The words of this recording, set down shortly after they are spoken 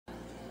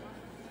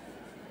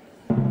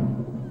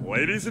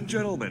Ladies and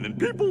gentlemen, and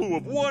people who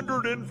have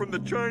wandered in from the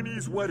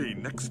Chinese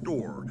wedding next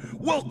door,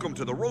 welcome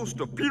to the roast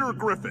of Peter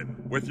Griffin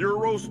with your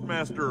roast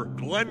master,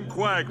 Glenn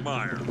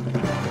Quagmire.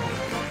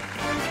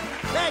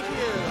 Thank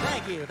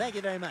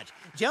you very much.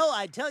 Joe,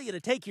 I'd tell you to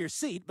take your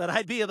seat, but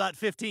I'd be about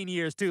 15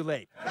 years too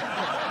late. And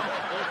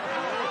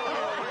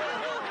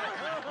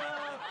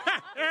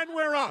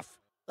we're off.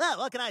 Well,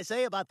 what can I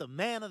say about the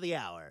man of the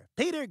hour,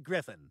 Peter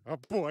Griffin? Oh,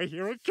 boy,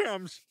 here it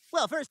comes.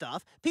 Well, first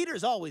off,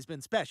 Peter's always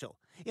been special.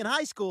 In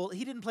high school,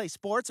 he didn't play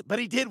sports, but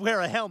he did wear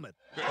a helmet.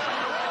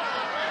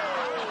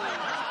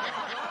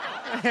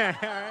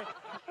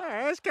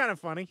 That's kind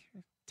of funny.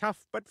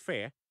 Tough but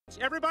fair.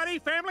 Everybody,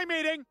 family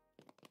meeting.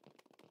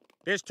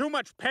 There's too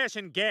much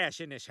passing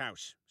gas in this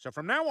house. So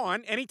from now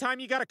on,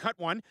 anytime you gotta cut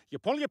one, you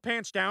pull your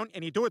pants down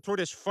and you do it through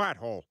this fart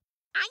hole.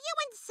 Are you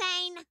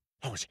insane?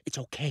 Oh, it's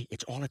okay.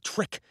 It's all a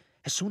trick.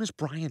 As soon as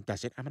Brian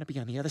does it, I'm gonna be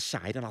on the other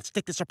side and I'll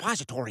stick the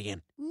suppository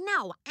in.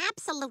 No,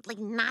 absolutely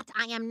not.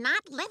 I am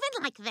not living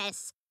like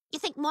this. You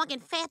think Morgan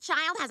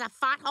Fairchild has a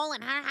fart hole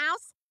in her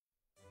house?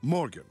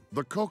 Morgan,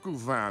 the Coco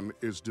van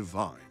is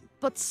divine.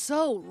 But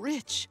so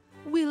rich.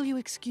 Will you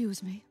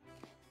excuse me?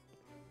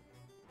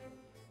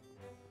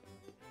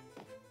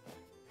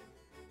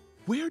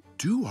 Where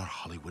do our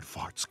Hollywood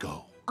farts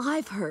go?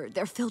 I've heard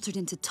they're filtered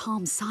into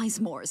Tom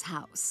Sizemore's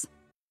house.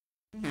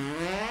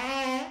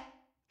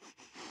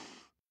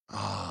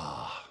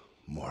 Ah,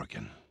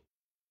 Morgan.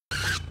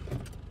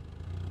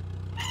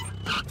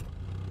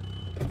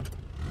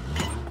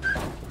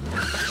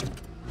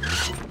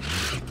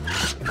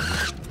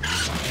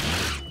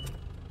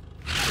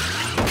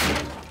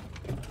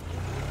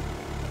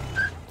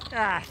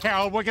 Ah,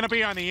 hell, we're gonna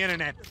be on the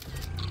internet.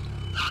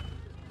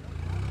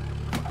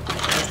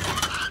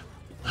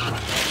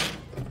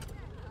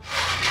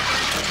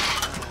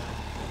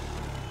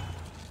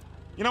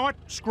 You know what?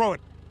 Screw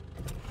it.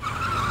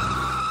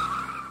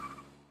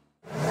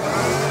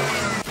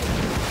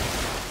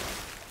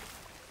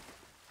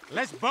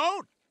 Let's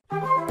vote!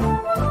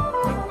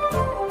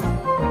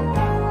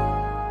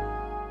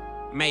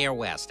 Mayor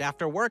West,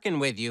 after working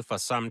with you for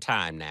some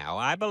time now,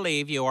 I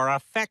believe you are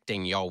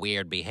affecting your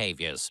weird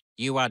behaviors.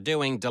 You are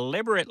doing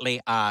deliberately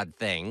odd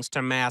things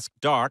to mask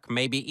dark,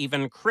 maybe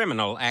even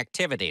criminal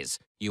activities.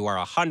 You are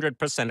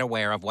 100%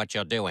 aware of what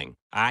you're doing.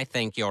 I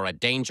think you're a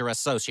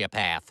dangerous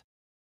sociopath.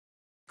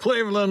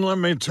 Cleveland, let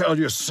me tell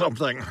you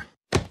something.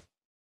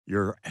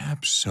 You're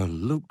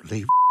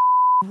absolutely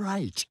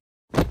right.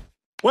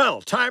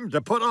 Well, time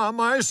to put on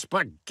my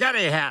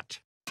spaghetti hat.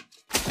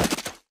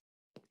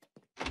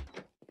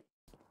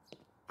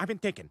 I've been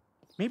thinking,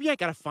 maybe I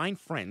gotta find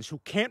friends who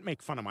can't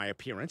make fun of my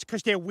appearance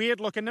because they're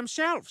weird-looking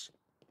themselves.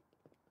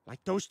 Like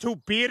those two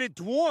bearded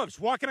dwarves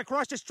walking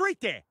across the street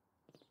there.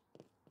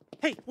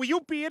 Hey, will you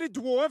bearded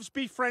dwarves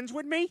be friends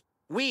with me?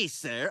 We,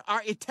 sir,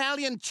 are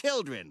Italian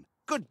children.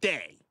 Good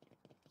day.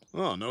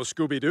 Oh, no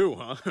Scooby-Doo,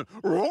 huh?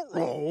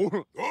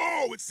 Roll.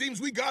 Oh, it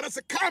seems we got us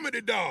a comedy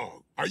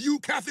dog. Are you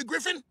Kathy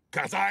Griffin?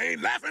 'Cause I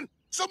ain't laughing.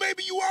 So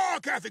maybe you are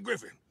Kathy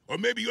Griffin. Or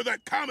maybe you're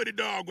that comedy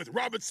dog with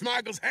Robert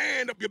Smigel's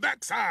hand up your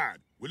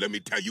backside. Well, let me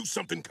tell you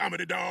something,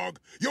 comedy dog.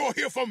 You're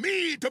here for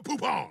me to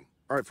poop on.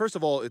 All right, first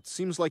of all, it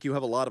seems like you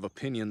have a lot of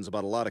opinions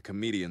about a lot of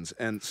comedians.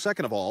 And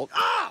second of all...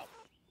 Ow!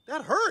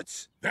 That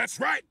hurts! That's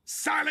right.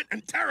 Silent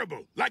and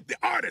terrible, like the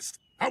artist.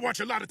 I watch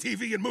a lot of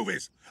TV and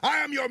movies. I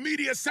am your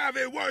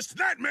media-savvy worst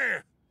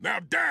nightmare. Now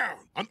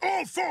down, on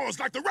all fours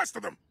like the rest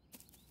of them.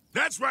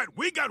 That's right,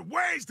 we got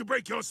ways to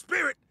break your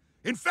spirit.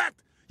 In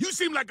fact, you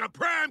seem like a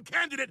prime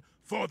candidate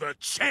for the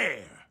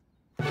chair.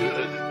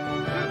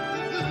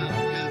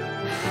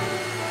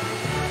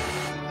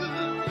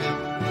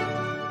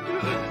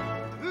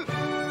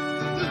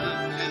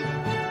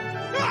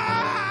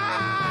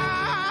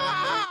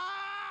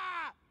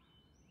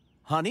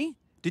 Honey,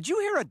 did you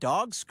hear a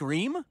dog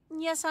scream?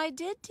 Yes, I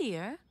did,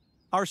 dear.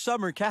 Our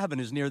summer cabin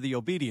is near the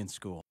obedience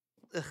school.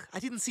 I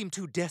didn't seem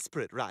too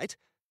desperate, right?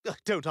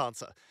 Don't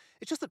answer.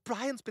 It's just that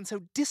Brian's been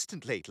so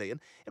distant lately,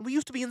 and we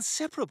used to be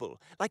inseparable,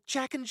 like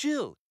Jack and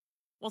Jill.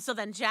 Well, so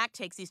then Jack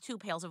takes these 2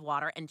 pails of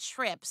water and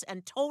trips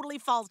and totally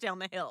falls down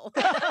the hill.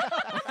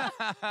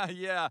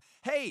 Yeah.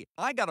 Hey,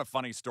 I got a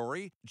funny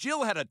story.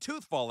 Jill had a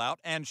tooth fall out,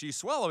 and she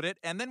swallowed it,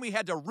 and then we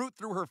had to root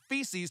through her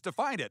feces to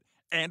find it.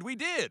 And we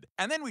did.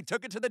 And then we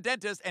took it to the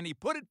dentist, and he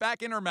put it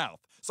back in her mouth.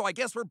 So I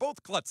guess we're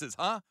both klutzes,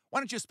 huh?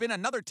 Why don't you spin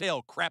another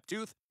tale,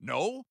 craptooth?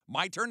 No?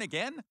 My turn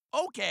again?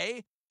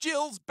 Okay.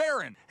 Jill's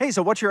barren. Hey,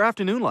 so what's your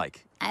afternoon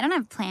like? I don't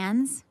have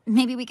plans.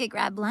 Maybe we could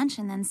grab lunch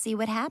and then see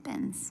what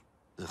happens.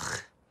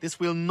 Ugh, this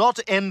will not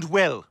end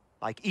well,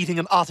 like eating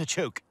an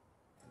artichoke.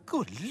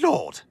 Good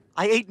Lord,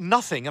 I ate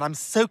nothing and I'm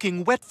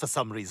soaking wet for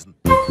some reason.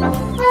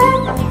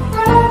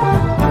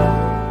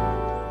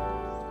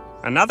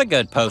 Another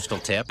good postal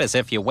tip is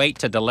if you wait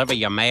to deliver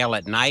your mail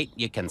at night,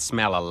 you can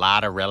smell a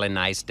lot of really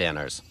nice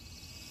dinners.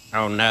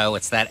 Oh no,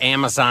 it's that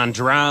Amazon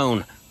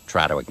drone.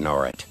 Try to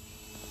ignore it.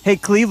 Hey,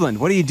 Cleveland,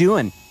 what are you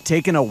doing?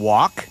 Taking a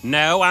walk?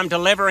 No, I'm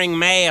delivering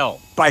mail.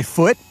 By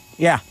foot?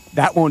 Yeah,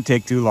 that won't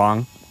take too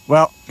long.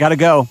 Well, gotta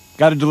go.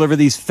 Gotta deliver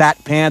these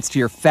fat pants to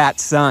your fat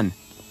son.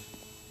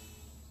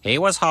 He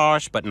was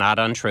harsh, but not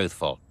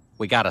untruthful.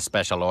 We got a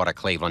special order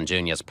Cleveland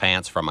Junior's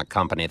pants from a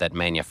company that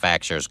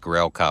manufactures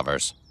grill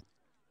covers.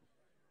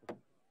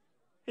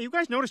 Hey, you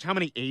guys notice how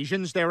many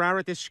Asians there are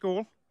at this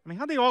school? I mean,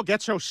 how'd they all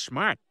get so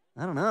smart?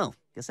 I don't know.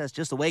 Guess that's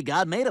just the way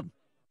God made them.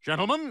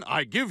 Gentlemen,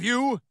 I give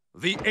you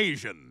the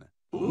Asian.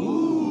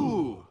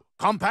 Ooh!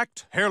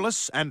 Compact,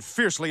 hairless, and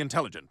fiercely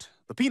intelligent.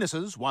 The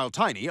penises, while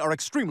tiny, are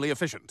extremely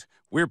efficient.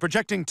 We're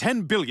projecting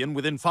 10 billion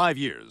within 5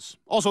 years.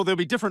 Also, there'll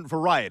be different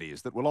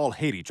varieties that will all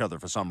hate each other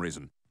for some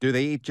reason. Do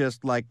they eat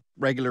just like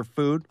regular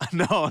food?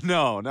 No,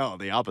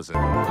 the opposite.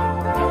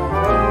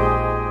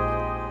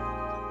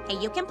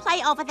 Hey, you can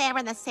play over there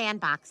in the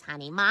sandbox,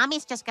 honey.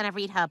 Mommy's just gonna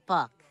read her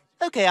book.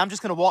 Okay, I'm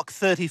just gonna walk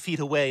 30 feet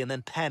away and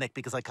then panic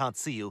because I can't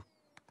see you.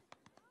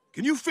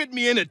 Can you fit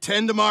me in at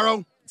 10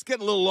 tomorrow? It's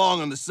getting a little long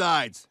on the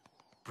sides.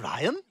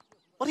 Brian?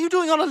 What are you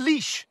doing on a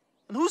leash?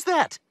 And who's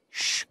that?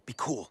 Shh, be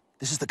cool.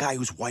 This is the guy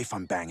whose wife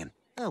I'm banging.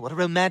 Oh, what a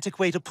romantic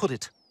way to put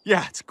it.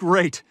 Yeah, it's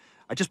great.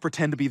 I just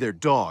pretend to be their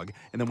dog,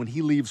 and then when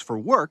he leaves for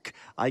work,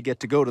 I get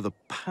to go to the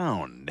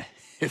pound,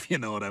 if you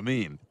know what I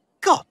mean.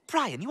 God,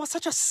 Brian, you are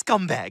such a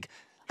scumbag.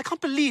 I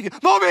can't believe you.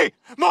 Mommy!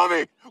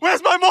 Mommy!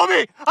 Where's my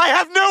mommy? I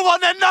have no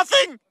one and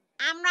nothing!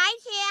 I'm right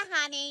here,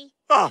 honey.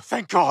 Oh,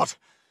 thank God.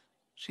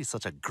 She's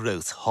such a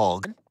gross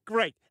hog.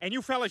 Great. And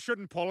you fellas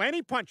shouldn't pull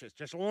any punches.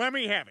 Just let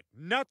me have it.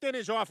 Nothing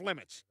is off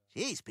limits.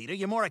 Jeez, Peter,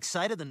 you're more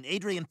excited than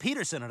Adrian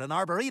Peterson at an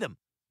arboretum.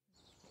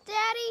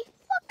 Daddy,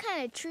 what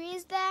kind of tree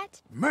is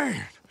that?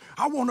 Man,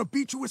 I want to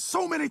beat you with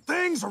so many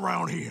things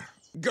around here.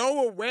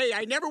 Go away.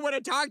 I never want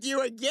to talk to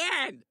you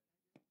again.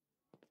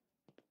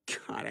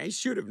 God, I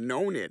should have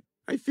known it.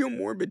 I feel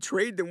more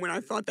betrayed than when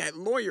I thought that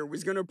lawyer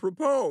was going to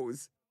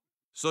propose.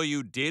 So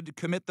you did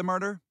commit the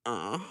murder?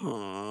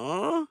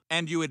 Uh-huh.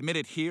 And you admit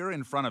it here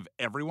in front of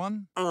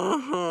everyone?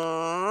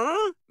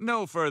 Uh-huh.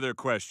 No further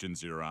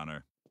questions, Your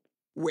Honor.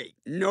 Wait,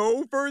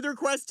 no further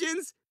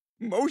questions?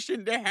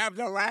 Motion to have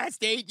the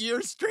last 8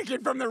 years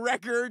stricken from the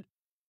record.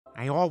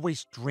 I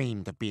always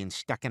dreamed of being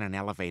stuck in an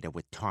elevator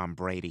with Tom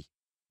Brady.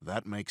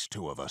 That makes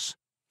 2 of us.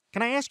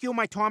 Can I ask you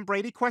my Tom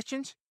Brady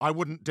questions? I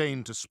wouldn't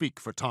deign to speak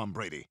for Tom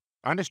Brady.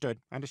 Understood.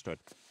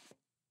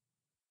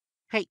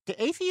 Hey, do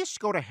atheists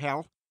go to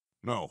hell?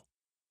 No.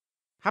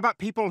 How about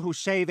people who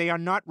say they are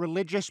not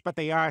religious, but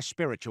they are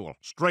spiritual?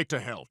 Straight to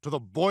hell, to the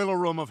boiler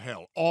room of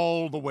hell,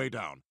 all the way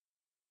down.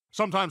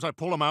 Sometimes I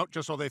pull them out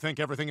just so they think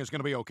everything is going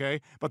to be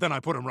okay, but then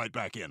I put them right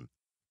back in.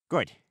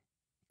 Good.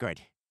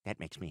 That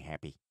makes me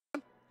happy.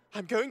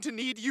 I'm going to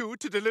need you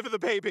to deliver the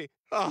baby.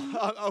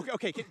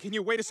 Okay, can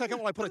you wait a second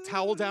while I put a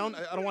towel down?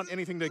 I don't want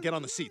anything to get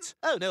on the seats.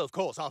 Oh, no, of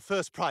course. Our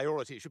first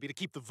priority should be to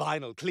keep the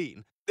vinyl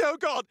clean. Oh,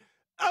 God,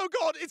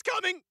 it's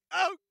coming.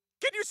 Oh,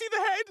 can you see the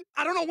head?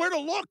 I don't know where to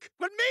look.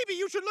 But maybe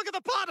you should look at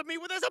the part of me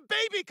where there's a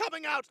baby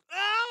coming out.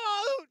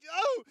 Oh,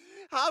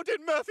 how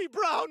did Murphy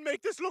Brown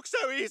make this look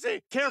so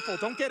easy? Careful,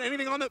 don't get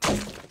anything on the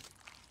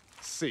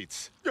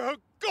seats. Oh,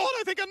 God,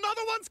 I think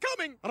another one's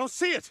coming. I don't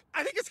see it.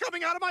 I think it's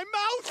coming out of my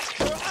mouth.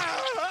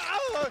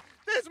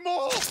 There's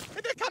more.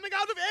 And they're coming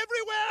out of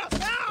everywhere.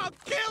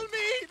 Kill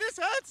me. This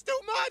hurts too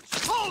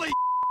much. Holy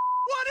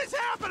What is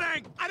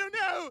happening? I don't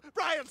know.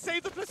 Brian,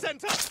 save the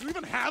placenta. Do you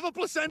even have a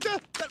placenta?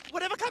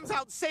 Whatever comes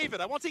out, save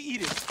it. I want to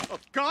eat it. Oh,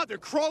 God, they're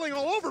crawling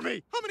all over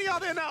me. How many are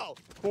there now?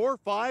 4,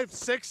 5,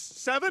 6,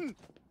 7.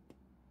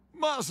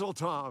 Mazel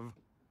tov.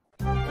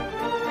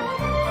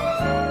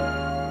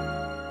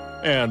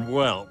 And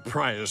well,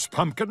 Prize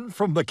Pumpkin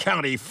from the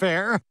county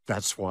fair.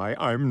 That's why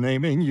I'm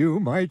naming you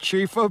my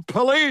chief of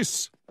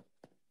police.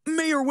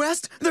 Mayor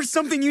West, there's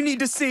something you need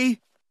to see.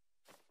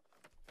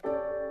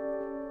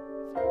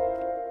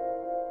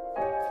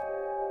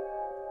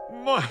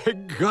 My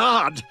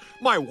God,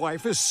 my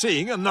wife is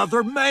seeing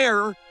another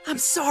mayor. I'm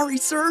sorry,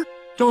 sir.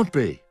 Don't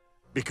be,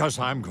 because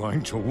I'm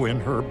going to win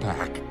her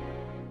back.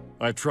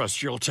 I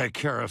trust you'll take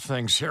care of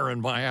things here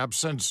in my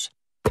absence.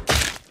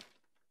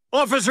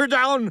 Officer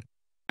down!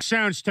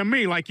 Sounds to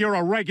me like you're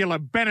a regular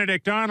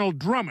Benedict Arnold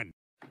Drummond.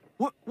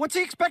 What's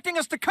he expecting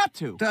us to cut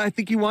to? I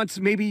think he wants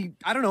maybe,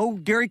 I don't know,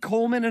 Gary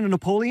Coleman and a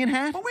Napoleon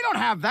hat? But we don't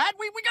have that.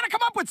 We gotta come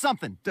up with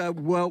something.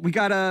 Well, we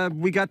got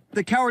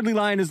the Cowardly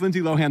Lion as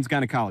Lindsay Lohan's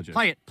gynecologist.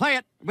 Play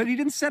it. But he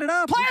didn't set it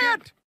up. Play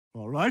it!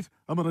 All right,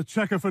 I'm gonna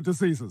check her for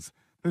diseases.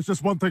 There's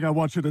just one thing I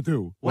want you to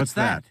do. What's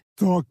that?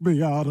 Talk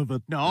me out of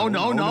it. No.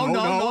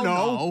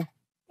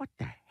 What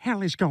the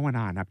hell is going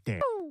on up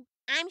there?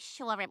 I'm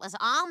sure it was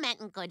all meant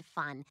in good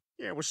fun.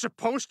 Yeah, it was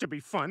supposed to be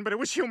fun, but it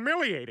was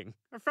humiliating.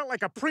 I felt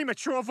like a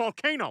premature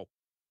volcano.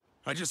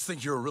 I just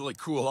think you're a really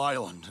cool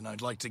island, and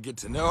I'd like to get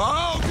to know...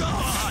 Oh,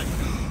 God!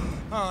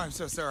 Oh, I'm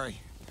so sorry.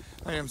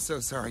 I am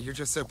so sorry. You're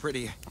just so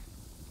pretty.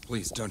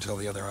 Please, don't tell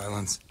the other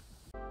islands.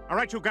 All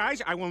right, you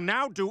guys, I will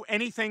now do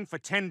anything for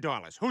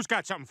 $10. Who's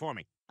got something for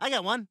me? I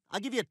got one. I'll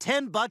give you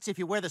 $10 if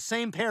you wear the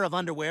same pair of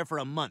underwear for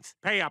a month.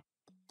 Pay up.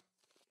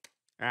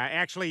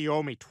 Actually, you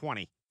owe me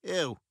 20.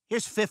 Ew.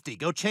 Here's 50.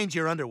 Go change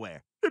your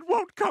underwear. It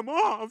won't come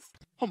off.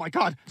 Oh, my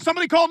God.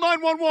 Somebody call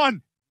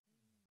 911.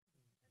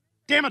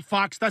 Damn it,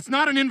 Fox. That's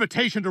not an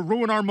invitation to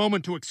ruin our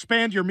moment to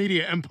expand your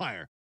media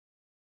empire.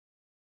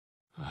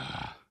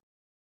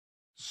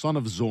 son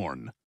of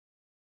Zorn.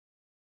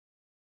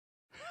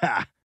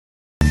 Ha!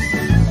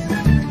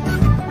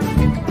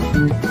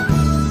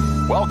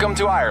 Welcome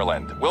to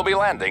Ireland. We'll be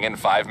landing in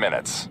 5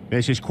 minutes.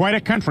 This is quite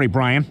a country,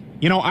 Brian.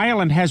 You know,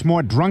 Ireland has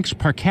more drunks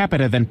per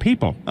capita than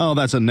people. Oh,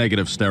 that's a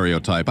negative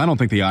stereotype. I don't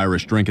think the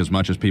Irish drink as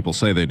much as people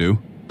say they do.